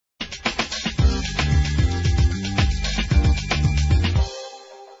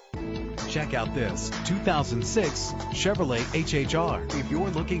check out this 2006 Chevrolet HHR. If you're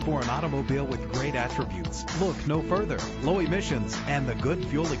looking for an automobile with great attributes, look no further. Low emissions and the good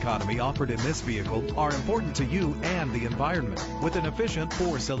fuel economy offered in this vehicle are important to you and the environment. With an efficient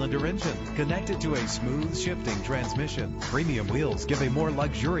 4-cylinder engine connected to a smooth shifting transmission, premium wheels give a more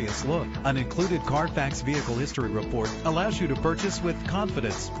luxurious look. An included Carfax vehicle history report allows you to purchase with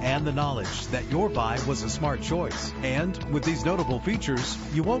confidence and the knowledge that your buy was a smart choice. And with these notable features,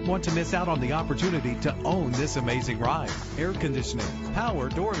 you won't want to miss out on the opportunity to own this amazing ride. Air conditioning, power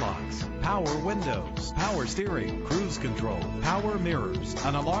door locks, power windows, power steering, cruise control, power mirrors,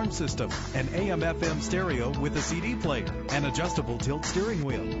 an alarm system, an AM/FM stereo with a CD player, an adjustable tilt steering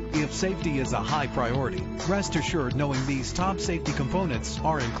wheel. If safety is a high priority, rest assured knowing these top safety components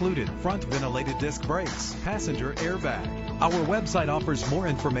are included: front ventilated disc brakes, passenger airbag. Our website offers more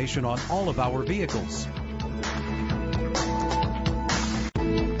information on all of our vehicles.